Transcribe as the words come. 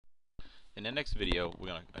In the next video,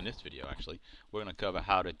 in this video actually, we're gonna cover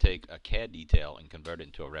how to take a CAD detail and convert it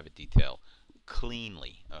into a Revit detail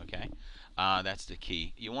cleanly. Okay, that's the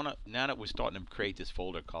key. You wanna, now that we're starting to create this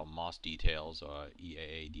folder called MOS details or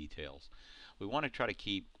EAA details, we want to try to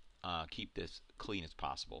keep this clean as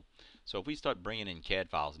possible. So if we start bringing in CAD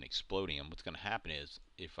files and exploding them, what's going to happen is,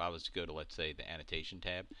 if I was to go to, let's say, the annotation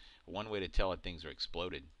tab, one way to tell that things are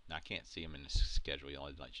exploded, now I can't see them in the schedule, it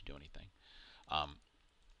only lets you do anything. Um,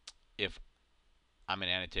 if I'm in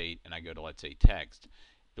Annotate and I go to, let's say, text,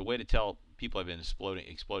 the way to tell people have been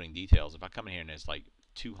exploding details, if I come in here and there's like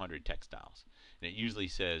 200 text styles, and it usually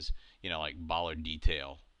says, like bollard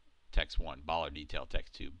detail text 1, bollard detail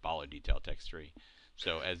text 2, bollard detail text 3.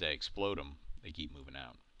 So as they explode them, they keep moving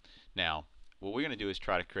out. Now, what we're going to do is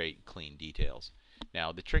try to create clean details.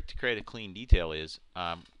 Now, the trick to create a clean detail is,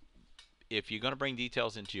 if you're going to bring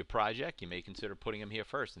details into your project, you may consider putting them here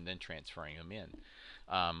first and then transferring them in.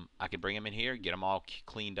 I could bring them in here, get them all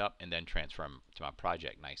cleaned up, and then transfer them to my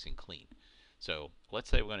project nice and clean. So let's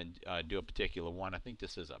say we're going to do a particular one. I think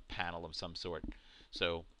this is a panel of some sort.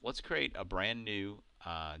 So let's create a brand new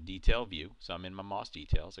detail view. So I'm in my MOS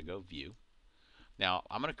details. I go view. Now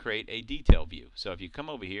I'm going to create a detail view. So if you come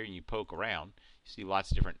over here and you poke around, you see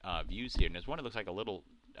lots of different views here. And there's one that looks like a little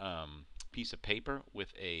piece of paper with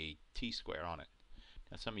a T-square on it.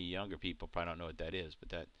 Now some of you younger people probably don't know what that is,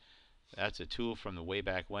 but that's a tool from the way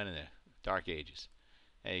back when in the dark ages.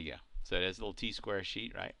 There you go. So there's a little T-square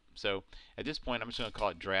sheet, right? So at this point, I'm just going to call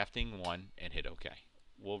it drafting 1 and hit OK.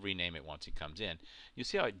 We'll rename it once it comes in. You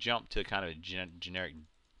see how it jumped to kind of a generic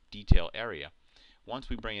detail area. Once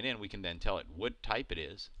we bring it in, we can then tell it what type it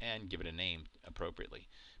is and give it a name appropriately.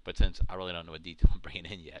 But since I really don't know what detail I'm bringing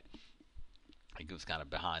in yet, it was kind of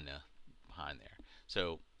behind there.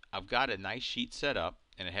 So I've got a nice sheet set up,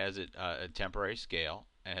 and it has a temporary scale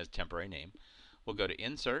and it has a temporary name. We'll go to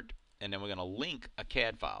Insert, and then we're going to link a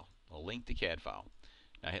CAD file. We'll link the CAD file.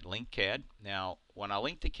 Now hit Link CAD. Now when I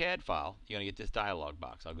link the CAD file, you're going to get this dialog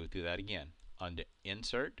box. I'll go through that again. Under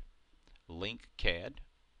Insert, Link CAD,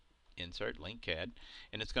 Insert, Link CAD,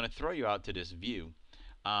 and it's going to throw you out to this view.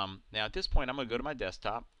 Now at this point, I'm going to go to my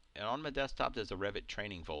desktop, and on my desktop there's a Revit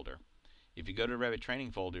training folder. If you go to the Revit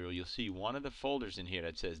training folder, you'll see one of the folders in here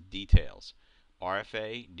that says Details,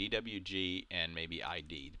 RFA, DWG, and maybe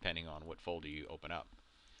ID, depending on what folder you open up.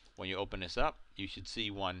 When you open this up, you should see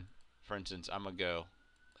one. For instance, I'm going to go,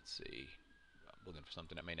 let's see, I'm looking for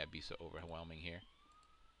something that may not be so overwhelming here.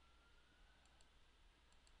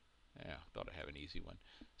 Yeah, thought I'd have an easy one.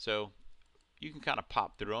 So you can kind of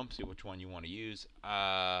pop through them, see which one you want to use.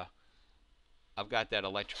 I've got that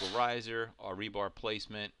electrical riser or rebar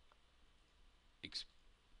placement,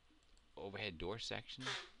 overhead door section.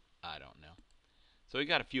 I don't know. So we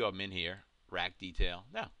got a few of them in here. Rack detail.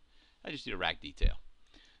 No, I just did a rack detail.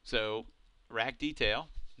 So rack detail.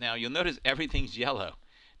 Now you'll notice everything's yellow.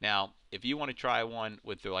 Now if you want to try one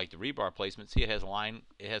with the rebar placement, see it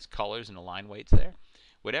has colors and the line weights there.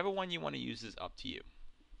 Whatever one you want to use is up to you.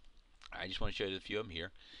 I just want to show you a few of them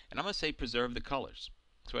here, and I'm going to say preserve the colors.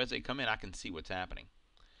 So as they come in, I can see what's happening.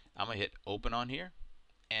 I'm going to hit open on here,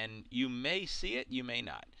 and you may see it, you may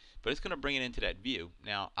not, but it's going to bring it into that view.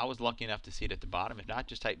 Now I was lucky enough to see it at the bottom. If not,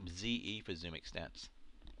 just type ZE for zoom extents.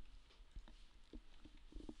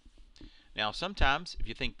 Now sometimes, if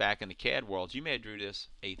you think back in the CAD world, you may have drew this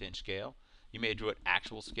 1/8 inch scale. You may have drew it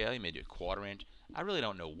actual scale. You may do a 1/4 inch. I really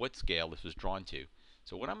don't know what scale this was drawn to.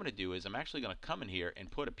 So what I'm going to do is I'm actually going to come in here and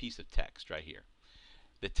put a piece of text right here.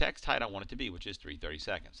 The text height I want it to be, which is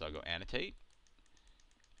 3/32. So I'll go Annotate.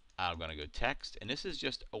 I'm going to go Text, and this is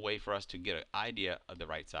just a way for us to get an idea of the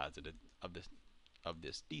right size of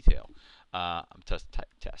this detail. I'm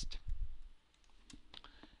type test.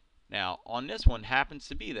 Now on this one happens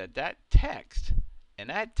to be that text and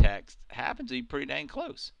that text happens to be pretty dang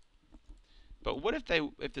close. But what if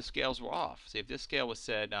the scales were off? See, if this scale was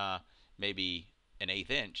said maybe an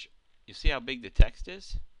 1/8 inch, you see how big the text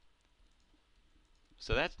is?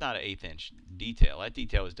 So that's not an 1/8 inch detail. That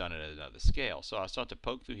detail is done at another scale. So I'll start to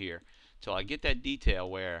poke through here till I get that detail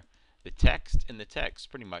where the text and the text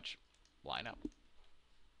pretty much line up.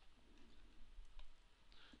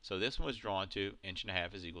 So this one was drawn to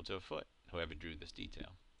 1.5 inches is equal to a foot, whoever drew this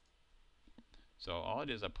detail. So all it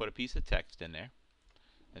is, I put a piece of text in there.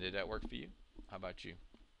 And did that work for you? How about you?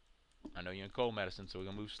 I know you're in cold medicine, so we're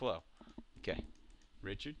going to move slow. Okay.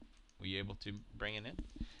 Richard, were you able to bring it in?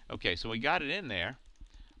 Okay, so we got it in there.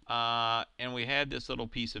 And we had this little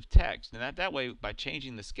piece of text. And that way, by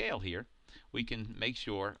changing the scale here, we can make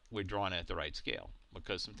sure we're drawing it at the right scale.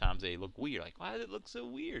 Because sometimes they look weird. Like, why does it look so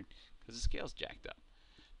weird? Because the scale's jacked up.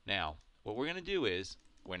 Now, what we're going to do is,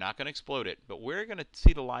 We're not going to explode it, but we're going to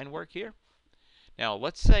see the line work here. Now,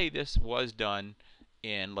 let's say this was done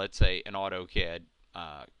in, let's say, an AutoCAD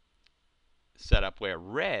setup where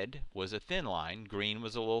red was a thin line, green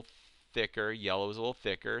was a little thicker, yellow was a little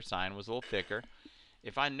thicker, cyan was a little thicker.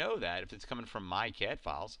 If I know that, if it's coming from my CAD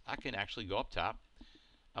files, I can actually go up top.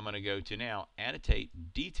 I'm going to go to now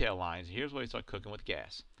Annotate Detail Lines. Here's where we start cooking with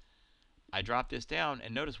gas. I drop this down,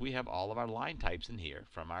 and notice we have all of our line types in here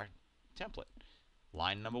from our template.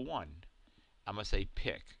 Line number 1, I'm going to say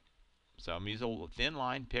pick. So I'm using a little thin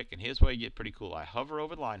line, pick, and here's where you get pretty cool. I hover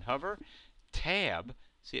over the line, hover, tab,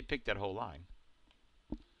 see it picked that whole line.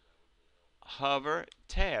 Hover,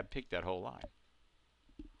 tab, pick that whole line.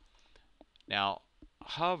 Now,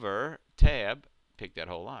 hover, tab, pick that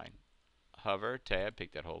whole line. Hover, tab,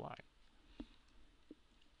 pick that whole line.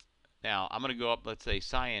 Now, I'm going to go up, let's say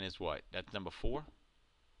cyan is what? That's number 4,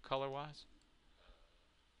 color-wise?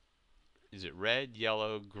 Is it red,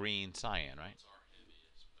 yellow, green, cyan, right?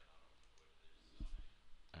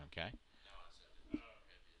 Okay.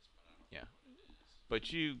 Yeah.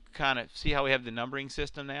 But you kind of see how we have the numbering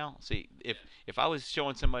system now? See, if I was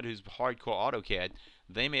showing somebody who's hardcore AutoCAD,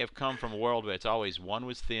 they may have come from a world where it's always one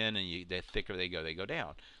was thin and the thicker they go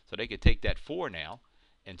down. So they could take that 4 now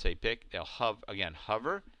and say pick. They'll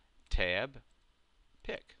hover, tab,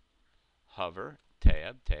 pick. Hover,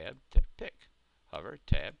 tab, pick. Hover,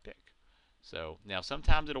 tab, pick. So now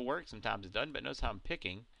sometimes it'll work, sometimes it doesn't, but notice how I'm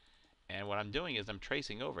picking. And what I'm doing is I'm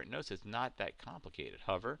tracing over it. Notice it's not that complicated.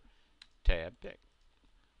 Hover, tab, pick.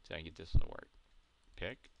 So I can get this one to work.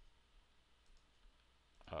 Pick,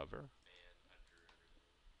 hover.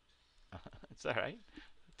 It's all right.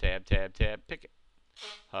 Tab, pick it.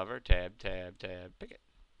 Hover, tab, pick it.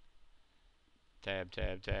 Tab,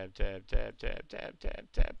 pick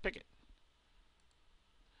it.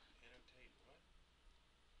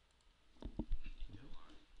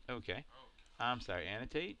 Okay. I'm sorry.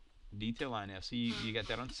 Annotate, detail line. Now, see, you got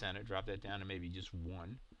that on center. Drop that down to maybe just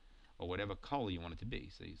 1, or whatever color you want it to be.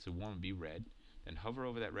 So 1 would be red. Then hover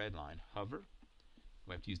over that red line. Hover.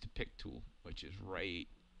 We have to use the pick tool, which is right,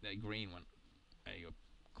 that green one. There you go.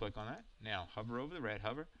 Click on that. Now hover over the red,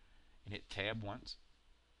 hover, and hit tab once.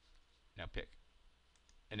 Now pick.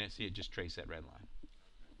 And then see it just trace that red line.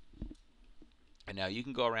 And now you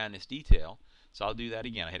can go around this detail. So I'll do that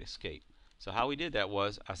again. I hit escape. So how we did that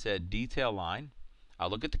was I said detail line. I'll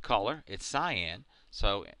look at the color. It's cyan.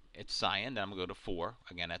 So it's cyan. Then I'm going to go to 4.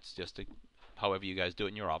 Again, that's just however you guys do it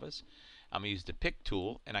in your office. I'm going to use the pick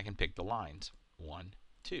tool, and I can pick the lines. 1,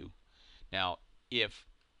 2. Now, if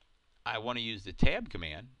I want to use the tab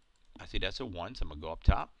command, I see that's a 1, so I'm going to go up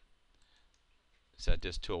top. Set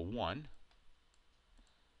this to a 1.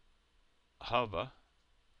 Hover.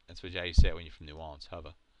 That's what you say it when you're from New Orleans.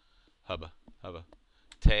 Hover. Hover. Hover.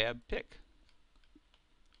 Tab, pick.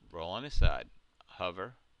 Roll on this side.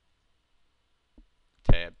 Hover.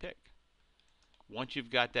 Tab, pick. Once you've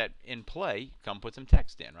got that in play, come put some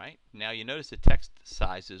text in, right? Now you notice the text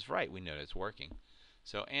size is right. We know it's working.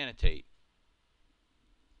 So annotate.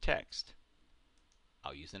 Text.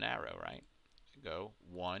 I'll use an arrow, right? Go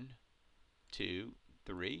 1, 2,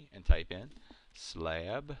 3, and type in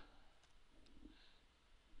slab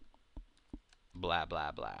blah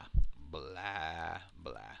blah blah blah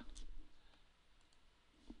blah.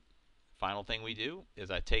 Final thing we do is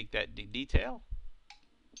I take that detail,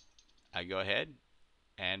 I go ahead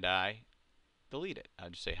and I delete it.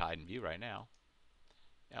 I'll just say hide in view right now.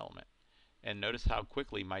 Element. And notice how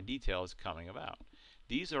quickly my detail is coming about.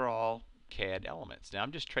 These are all CAD elements. Now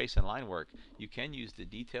I'm just tracing line work. You can use the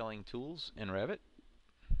detailing tools in Revit.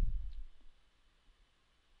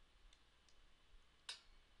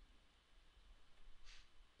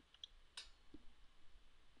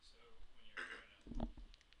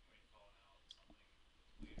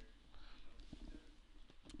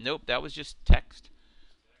 Nope, that was just text.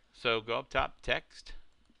 So go up top, text.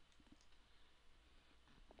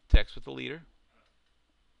 Text with the leader.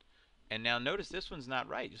 And now notice this one's not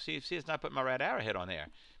right. You see it's not putting my right arrowhead on there.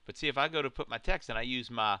 But see, if I go to put my text and I use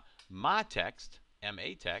my text,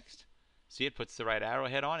 MA text, see it puts the right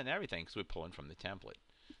arrowhead on and everything because we're pulling from the template.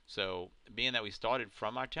 So being that we started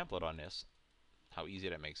from our template on this, how easy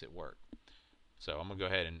that makes it work. So I'm going to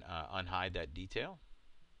go ahead and unhide that detail.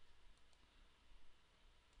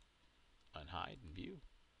 Unhide and view.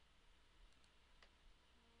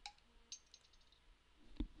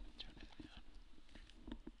 Turn that down.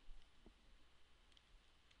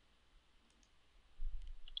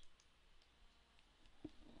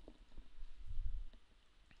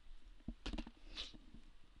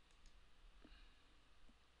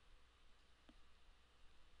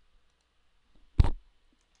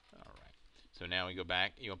 All right. So now we go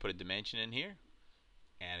back. You want to put a dimension in here.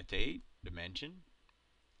 Annotate, dimension.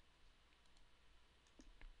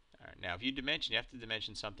 All right. Now, if you dimension, you have to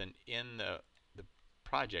dimension something in the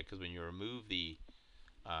project, because when you remove the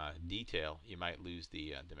detail, you might lose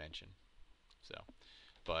the dimension. So,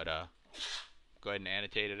 but go ahead and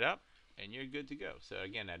annotate it up, and you're good to go. So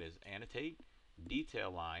again, that is annotate,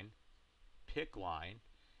 detail line, pick line,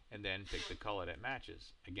 and then pick the color that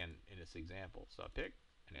matches. Again, in this example, so I pick,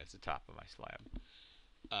 and that's the top of my slab.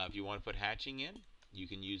 If you want to put hatching in, you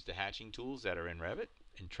can use the hatching tools that are in Revit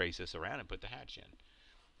and trace this around and put the hatch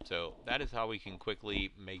in. So that is how we can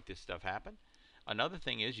quickly make this stuff happen. Another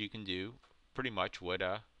thing is you can do pretty much what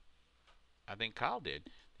I think Kyle did.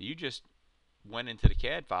 You just went into the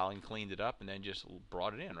Cad file and cleaned it up and then just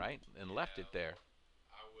brought it in, right? And left it there.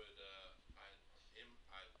 I would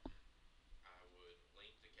I would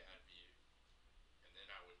link the CAD view, and then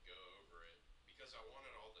I would go over it because I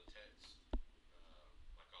wanted all the text,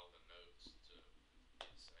 like all the notes, to be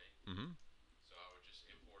the same. Mm-hmm. So I would just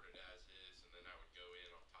import it as is, and then I would go in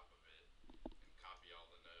on top of it and copy all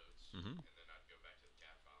the notes, Mm-hmm. and then I'd go back to the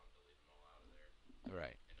CAD file and delete them all out of there,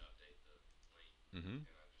 Right. and update the link. Mm-hmm.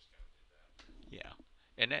 And I just kind of did that. Yeah.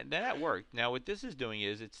 And that worked. Now what this is doing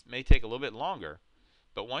is it may take a little bit longer,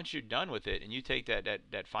 but once you're done with it and you take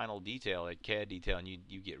that final detail, that CAD detail, and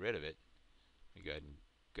you get rid of it, you go ahead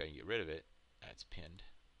and get rid of it. That's pinned.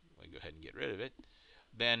 We go ahead and get rid of it.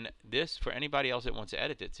 Then this, for anybody else that wants to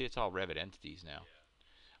edit it, see, it's all Revit entities now.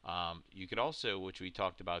 You could also, which we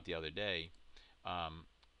talked about the other day,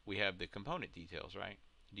 we have the component details, right?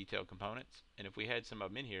 Detailed components. And if we had some of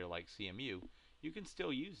them in here, like CMU, you can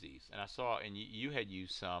still use these. And I saw, and you had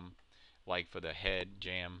used some, like for the head,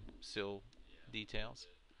 jam, sill details.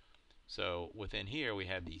 So within here, we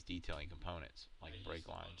have these detailing components, like break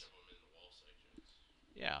lines.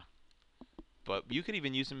 Yeah. But you could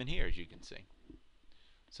even use them in here, as you can see.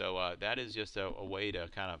 So that is just a way to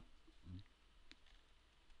kind of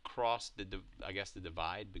cross the I guess the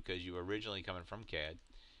divide, because you were originally coming from CAD.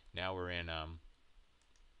 Now we're in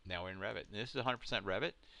Revit. And this is 100%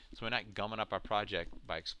 Revit, so we're not gumming up our project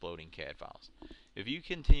by exploding CAD files. If you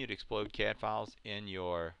continue to explode CAD files in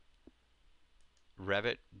your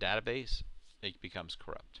Revit database, it becomes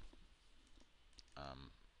corrupt.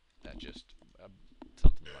 That's just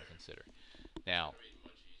something you want to consider. Now,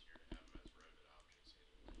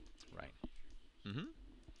 right. Mm-hmm.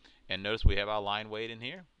 And notice we have our line weight in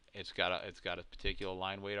here. It's got a particular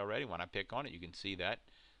line weight already. When I pick on it, you can see that.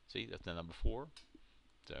 See, that's the number 4.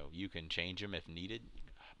 So you can change them if needed.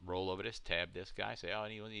 Roll over this, tab this guy, say, oh,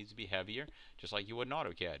 it needs to be heavier, just like you would in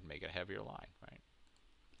AutoCAD. Make it a heavier line, right?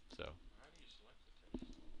 So How do you select the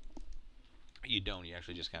text? you don't. You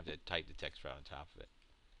actually just have to type the text right on top of it.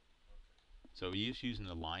 Okay. So you're just using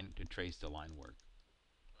the line to trace the line work.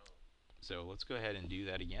 Oh. So let's go ahead and do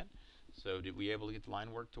that again. So did we able to get the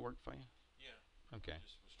line work to work for you? Yeah. Okay. I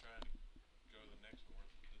just was trying to go to the next one,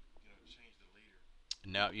 change the leader.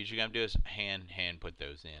 No, what you're gonna do is hand put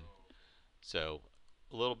those in. Oh, okay. So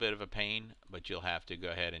a little bit of a pain, but you'll have to go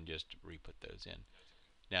ahead and just re-put those in. That's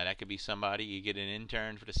okay. Now that could be somebody, you get an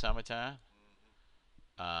intern for the summertime.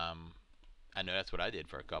 I know that's what I did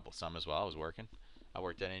for a couple summers while I was working. I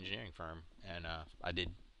worked at an engineering firm, and I did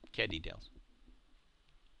CAD details.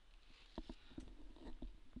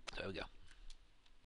 So there we go.